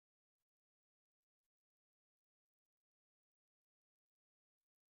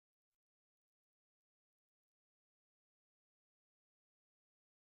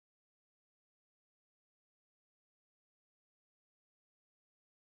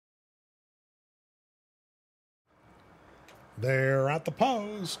They're at the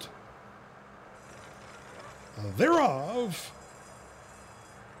post. Thereof.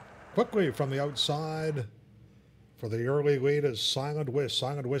 Quickly from the outside for the early lead is Silent Wish.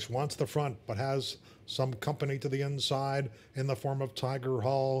 Silent Wish wants the front, but has some company to the inside in the form of Tiger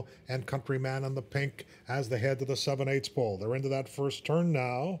Hall and Countryman in the pink as they head to the 7/8 pole. They're into that first turn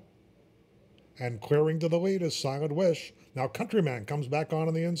now. And clearing to the lead is Silent Wish. Now Countryman comes back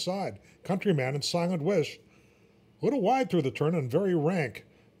on the inside. Countryman and Silent Wish. A little wide through the turn and very rank.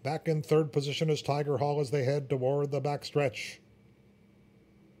 Back in third position is Tiger Hall as they head toward the backstretch.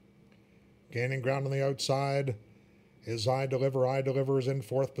 Gaining ground on the outside is I Deliver. I Deliver is in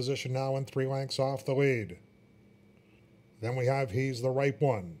fourth position now and 3 lengths off the lead. Then we have He's the Right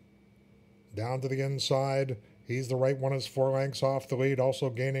One. Down to the inside, He's the Right One is 4 lengths off the lead. Also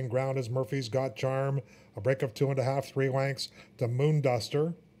gaining ground is Murphy's Got Charm. A break of 2.5, 3 lengths to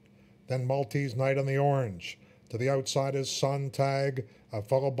Moonduster. Then Maltese Night on the orange. To the outside is Sun Tag,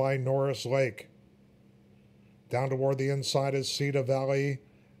 followed by Norris Lake. Down toward the inside is Cedar Valley,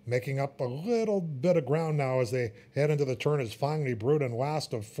 making up a little bit of ground now as they head into the turn is Finally Brewed, and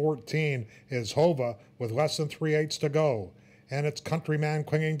last of 14 is Hova with less than 3/8 to go. And it's Countryman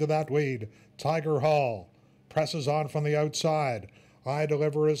clinging to that lead. Tiger Hall presses on from the outside. I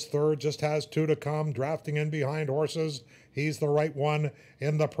Deliver is third, just has 2 to come, drafting in behind horses. He's the Right One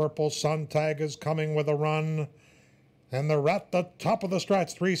in the purple. Sun Tag is coming with a run. And they're at the top of the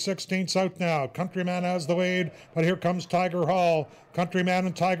stretch, 3/16 out now. Countryman has the lead, but here comes Tiger Hall. Countryman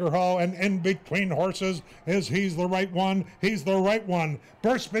and Tiger Hall, and in between horses is He's the Right One. He's the Right One.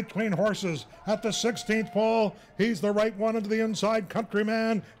 Burst between horses at the 16th pole. He's the Right One into the inside.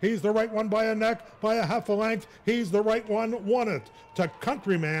 Countryman, He's the Right One by a neck, by a half a length. He's the Right One won it to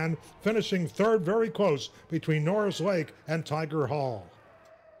Countryman, finishing third, very close between Norris Lake and Tiger Hall.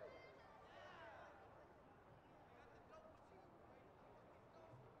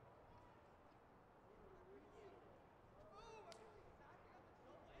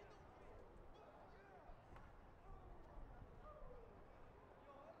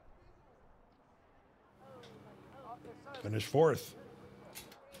 Finish fourth.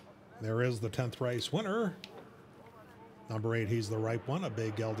 There is the 10th race winner. Number 8, He's the Right One, a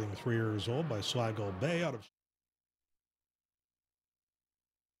bay gelding 3 years old by Sligo Bay out of